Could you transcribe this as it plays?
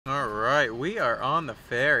Alright, we are on the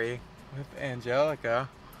ferry with Angelica.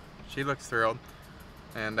 She looks thrilled.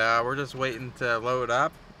 And we're just waiting to load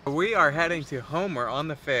up. We are heading to Homer on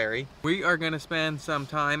the ferry. We are going to spend some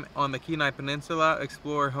time on the Kenai Peninsula,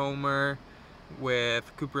 explore Homer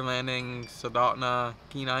with Cooper Landing, Soldotna,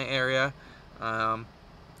 Kenai area. And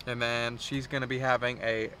then she's going to be having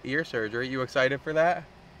a ear surgery. You excited for that?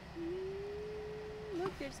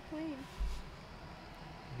 Look, there's a plane.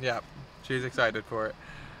 Yep, she's excited for it.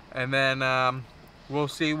 And then we'll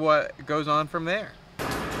see what goes on from there.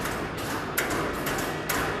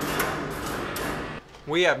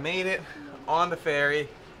 We have made it on the ferry.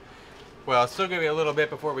 Well, it's still gonna be a little bit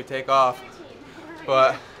before we take off,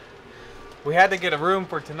 but we had to get a room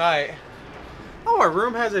for tonight. Oh, our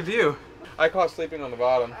room has a view. I call sleeping on the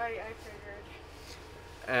bottom. I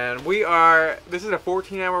figured. And this is a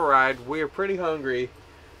 14-hour ride. We are pretty hungry,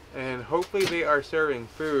 and hopefully they are serving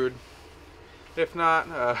food. If not,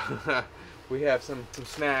 we have some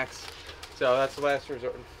snacks. So that's the last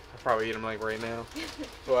resort. I'll probably eat them like right now.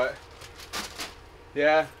 But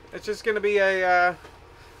yeah, it's just gonna be a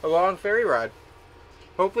long ferry ride.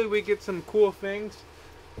 Hopefully we get some cool things.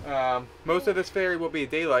 Most of this ferry will be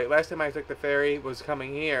daylight. Last time I took the ferry was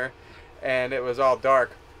coming here, and it was all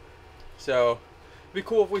dark. So it'd be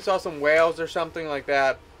cool if we saw some whales or something like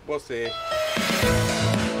that. We'll see.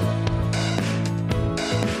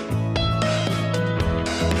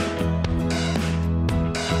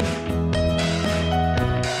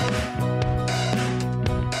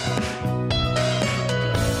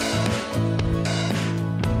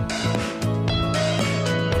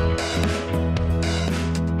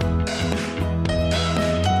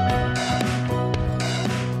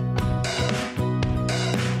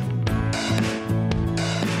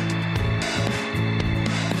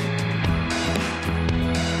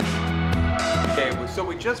 So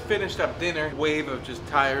we just finished up dinner. Wave of just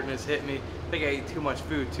tiredness hit me. I think I ate too much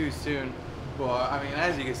food too soon. Well, I mean,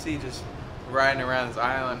 as you can see, just riding around this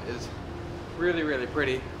island is really, really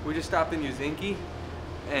pretty. We just stopped in Uzinki,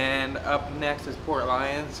 and up next is Port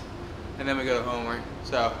Lions, and then we go to Homer.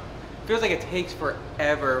 So it feels like it takes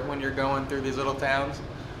forever when you're going through these little towns,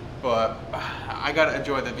 but I gotta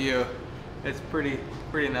enjoy the view. It's pretty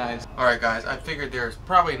nice. All right, guys, I figured there's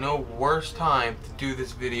probably no worse time to do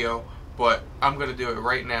this video, but I'm gonna do it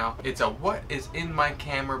right now. It's a what is in my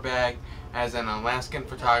camera bag as an Alaskan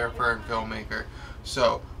photographer and filmmaker.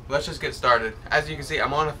 So let's just get started. As you can see,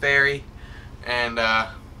 I'm on a ferry, and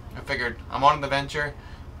I figured I'm on an adventure.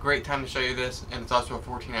 Great time to show you this, and it's also a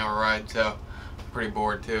 14-hour ride, so I'm pretty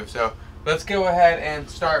bored too. So let's go ahead and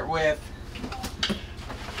start with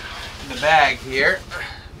the bag here.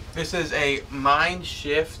 This is a Mind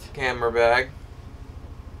Shift camera bag.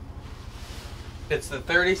 It's the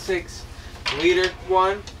 36-liter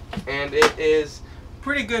one, and it is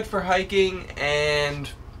pretty good for hiking and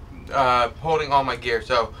holding all my gear.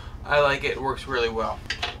 So I like it. It works really well.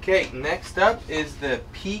 Okay, next up is the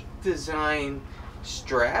Peak Design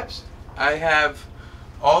straps. I have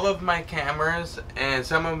all of my cameras and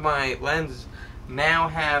some of my lenses now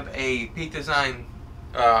have a Peak Design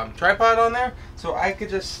tripod on there, so I could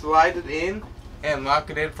just slide it in and lock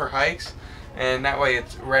it in for hikes, and that way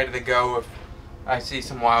it's ready to go if I see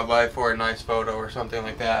some wildlife or a nice photo or something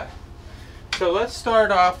like that. So let's start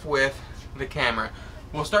off with the camera.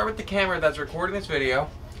 We'll start with the camera that's recording this video.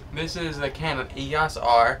 This is the Canon EOS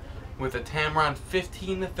R with a Tamron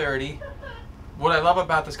 15-30. What I love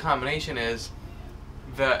about this combination is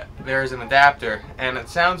that there's an adapter, and it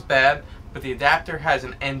sounds bad, but the adapter has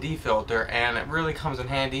an ND filter, and it really comes in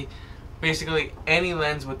handy. Basically, any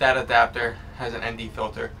lens with that adapter has an ND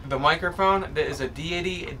filter. The microphone is a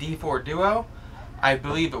D80 D4 Duo. I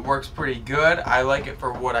believe it works pretty good. I like it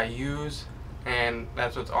for what I use, and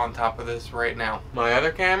that's what's on top of this right now. My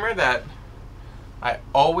other camera that I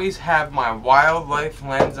always have my wildlife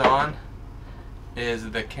lens on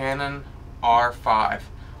is the Canon R5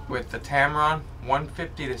 with the Tamron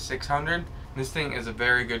 150-600. This thing is a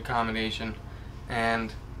very good combination,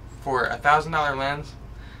 and for a $1,000 lens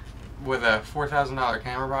with a $4,000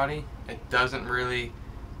 camera body, it doesn't really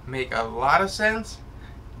make a lot of sense,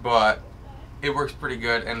 but it works pretty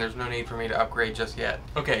good, and there's no need for me to upgrade just yet.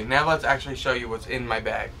 Okay, now let's actually show you what's in my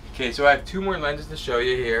bag. Okay, so I have two more lenses to show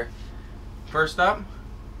you here. First up,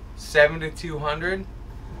 70-200.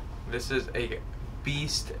 This is a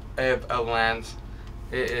beast of a lens.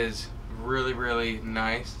 It is really, really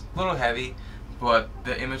nice. A little heavy, but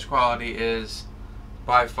the image quality is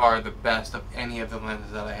by far the best of any of the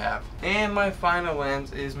lenses that I have. And my final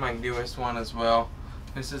lens is my newest one as well.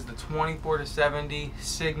 This is the 24-70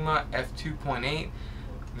 Sigma F2.8.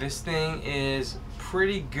 This thing is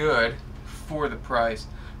pretty good for the price.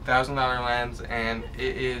 $1,000 lens, and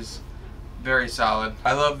it is very solid.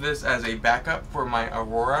 I love this as a backup for my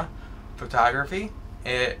Aurora photography.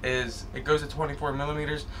 It goes to 24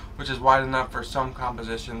 millimeters, which is wide enough for some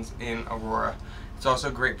compositions in Aurora. It's also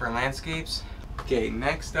great for landscapes. Okay,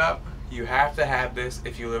 next up, you have to have this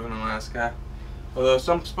if you live in Alaska. Although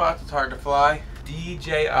some spots it's hard to fly.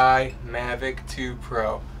 DJI Mavic 2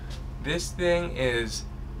 Pro. This thing is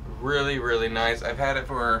really, really nice. I've had it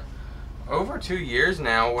for over 2 years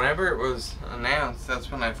now. Whenever it was announced,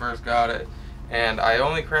 that's when I first got it. And I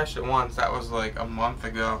only crashed it once. That was like a month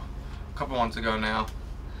ago. A couple months ago now.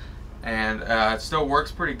 And it still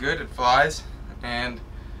works pretty good. It flies. And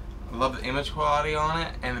I love the image quality on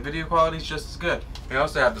it. And the video quality is just as good. We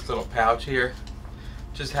also have this little pouch here.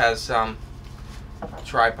 Just has some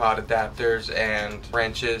tripod adapters and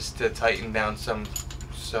wrenches to tighten down some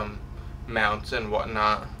mounts and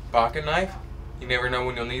whatnot. Pocket knife, you never know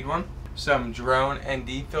when you'll need one. Some drone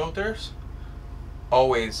ND filters,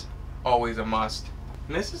 always a must.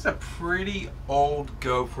 And this is a pretty old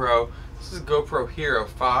GoPro. This is GoPro Hero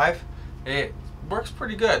 5. It works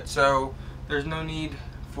pretty good, so there's no need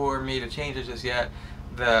for me to change it just yet.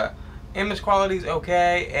 The image quality is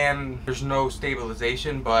okay, and there's no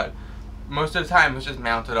stabilization, but most of the time it's just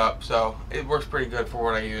mounted up, so it works pretty good for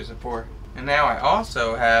what I use it for. And now I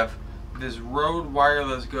also have this Rode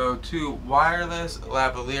Wireless Go 2 wireless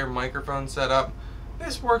lavalier microphone setup.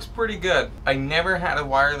 This works pretty good. I never had a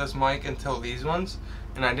wireless mic until these ones,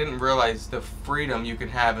 and I didn't realize the freedom you can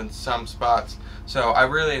have in some spots. So I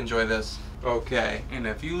really enjoy this. Okay, and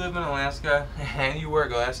if you live in Alaska and you wear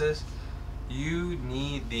glasses, you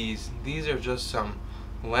need these. These are just some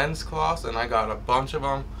lens cloths, and I got a bunch of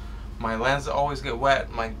them. My lenses always get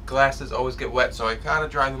wet, my glasses always get wet, so I gotta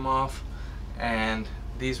dry them off, and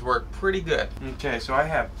these work pretty good. Okay, so I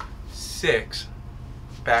have 6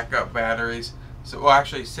 backup batteries. So, well,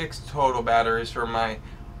 actually 6 total batteries for my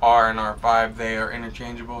R and R5. They are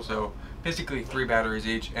interchangeable, so basically 3 batteries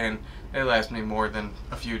each, and they last me more than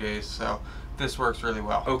a few days, so this works really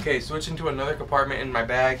well. Okay, switching to another compartment in my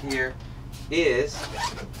bag here is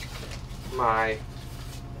my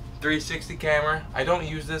 360 camera. I don't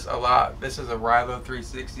use this a lot. This is a Rilo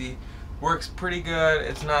 360. Works pretty good.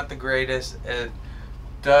 It's not the greatest. It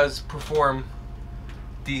does perform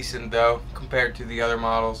decent though compared to the other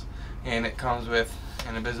models, and it comes with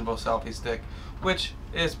an invisible selfie stick, which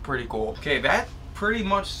is pretty cool. Okay, that pretty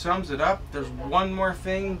much sums it up. There's one more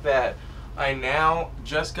thing that I now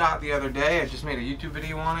just got the other day. I just made a YouTube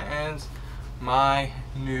video on it, and it's my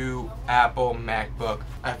new Apple MacBook.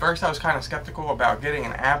 At first I was kind of skeptical about getting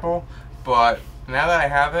an Apple, but now that I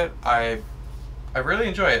have it, I really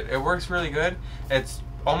enjoy it. It works really good. It's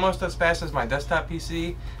almost as fast as my desktop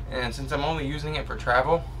PC, and since I'm only using it for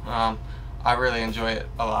travel, I really enjoy it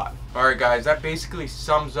a lot. Alright guys, that basically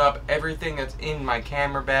sums up everything that's in my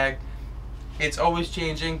camera bag. It's always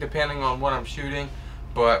changing depending on what I'm shooting,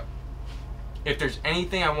 but if there's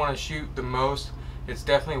anything I want to shoot the most, it's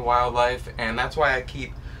definitely wildlife, and that's why I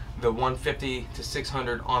keep the 150 to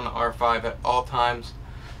 600 on the R5 at all times.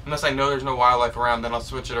 Unless I know there's no wildlife around, then I'll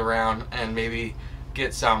switch it around and maybe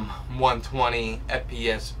get some 120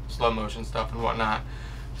 FPS slow motion stuff and whatnot.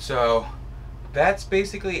 So that's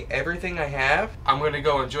basically everything I have. I'm going to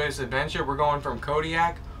go enjoy this adventure. We're going from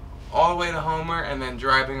Kodiak all the way to Homer and then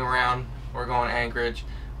driving around. We're going to Anchorage,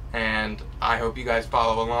 and I hope you guys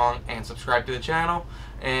follow along and subscribe to the channel.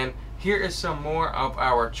 And here is some more of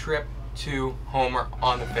our trip to Homer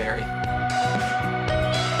on the ferry.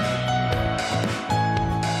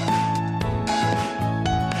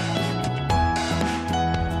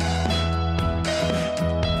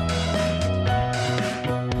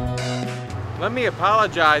 Let me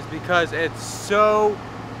apologize because it's so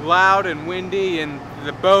loud and windy in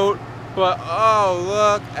the boat, but oh,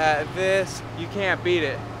 look at this. You can't beat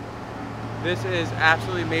it. This is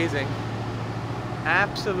absolutely amazing.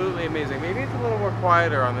 Absolutely amazing. Maybe it's a little more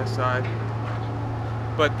quieter on this side,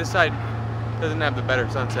 but this side doesn't have the better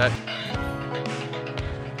sunset.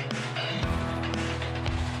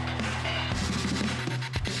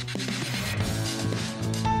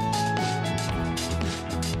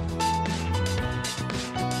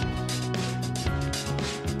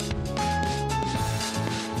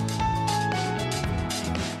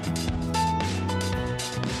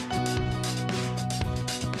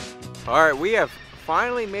 All right, we have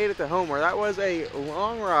finally made it to Homer. That was a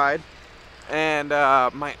long ride, and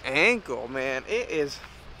my ankle, man, it is.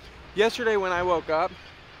 Yesterday when I woke up,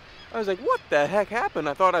 I was like, what the heck happened?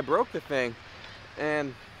 I thought I broke the thing,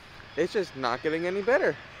 and it's just not getting any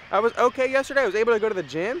better. I was okay yesterday. I was able to go to the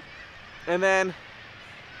gym, and then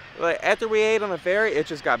like after we ate on the ferry, it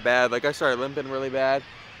just got bad. Like I started limping really bad,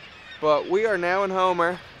 But we are now in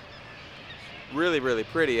Homer. Really, really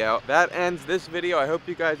pretty out. That ends this video. I hope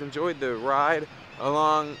you guys enjoyed the ride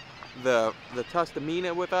along the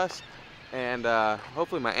Tustamina with us. And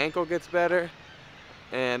hopefully my ankle gets better.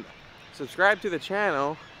 And subscribe to the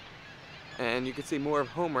channel. And you can see more of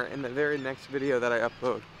Homer in the very next video that I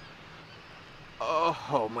upload.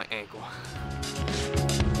 Oh, my ankle.